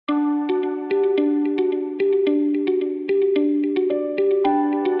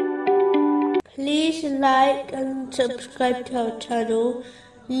like and subscribe to our channel.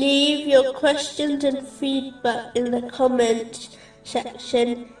 Leave your questions and feedback in the comments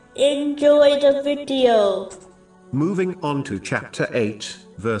section. Enjoy the video. Moving on to chapter 8,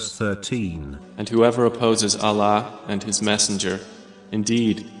 verse 13. And whoever opposes Allah and His Messenger,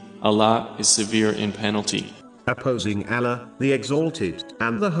 indeed, Allah is severe in penalty. Opposing Allah, the Exalted,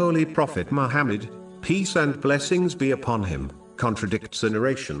 and the Holy Prophet Muhammad, peace and blessings be upon him, contradicts a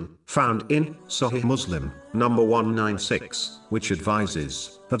narration found in Sahih Muslim, number 196, which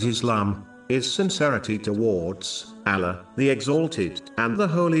advises that Islam is sincerity towards Allah, the Exalted, and the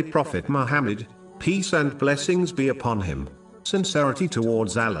Holy Prophet Muhammad, peace and blessings be upon him. Sincerity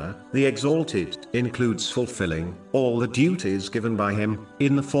towards Allah, the Exalted, includes fulfilling all the duties given by him,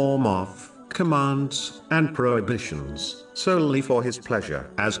 in the form of commands and prohibitions, solely for his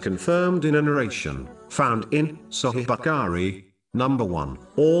pleasure, as confirmed in a narration found in Sahih Bukhari, number 1.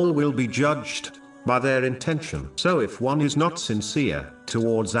 All will be judged by their intention. So if one is not sincere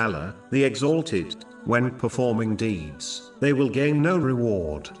towards Allah, the Exalted, when performing deeds, they will gain no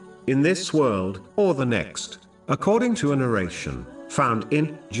reward in this world or the next. According to a narration found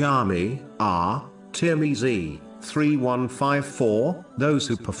in Jami Tirmizi 3154, those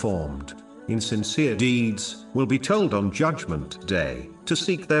who performed insincere deeds will be told on Judgment Day to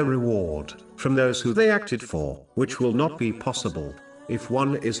seek their reward from those who they acted for, which will not be possible if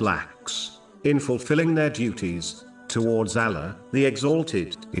one is lax in fulfilling their duties towards Allah, the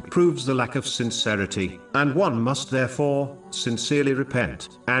Exalted. It proves the lack of sincerity, and one must therefore sincerely repent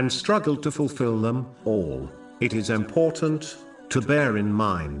and struggle to fulfill them all. It is important to bear in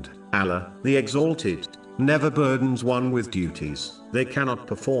mind, Allah, the Exalted, never burdens one with duties they cannot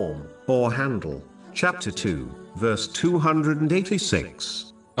perform or handle. Chapter 2, verse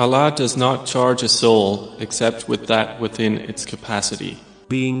 286. Allah does not charge a soul except with that within its capacity.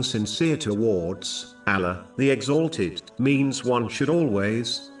 Being sincere towards Allah, the Exalted, means one should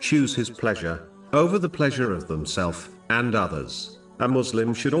always choose his pleasure over the pleasure of themselves and others. A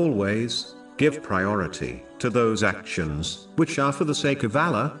Muslim should always give priority to those actions which are for the sake of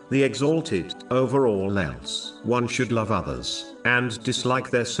Allah, the Exalted, over all else. One should love others and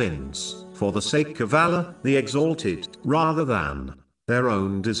dislike their sins for the sake of Allah, the Exalted, rather than their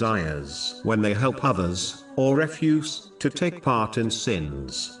own desires. When they help others or refuse to take part in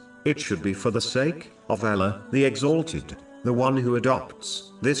sins, it should be for the sake of Allah, the Exalted. The one who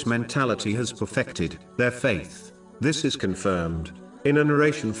adopts this mentality has perfected their faith. This is confirmed in a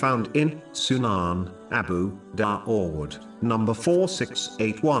narration found in Sunan Abu Dawood, number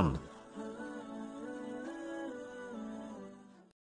 4681.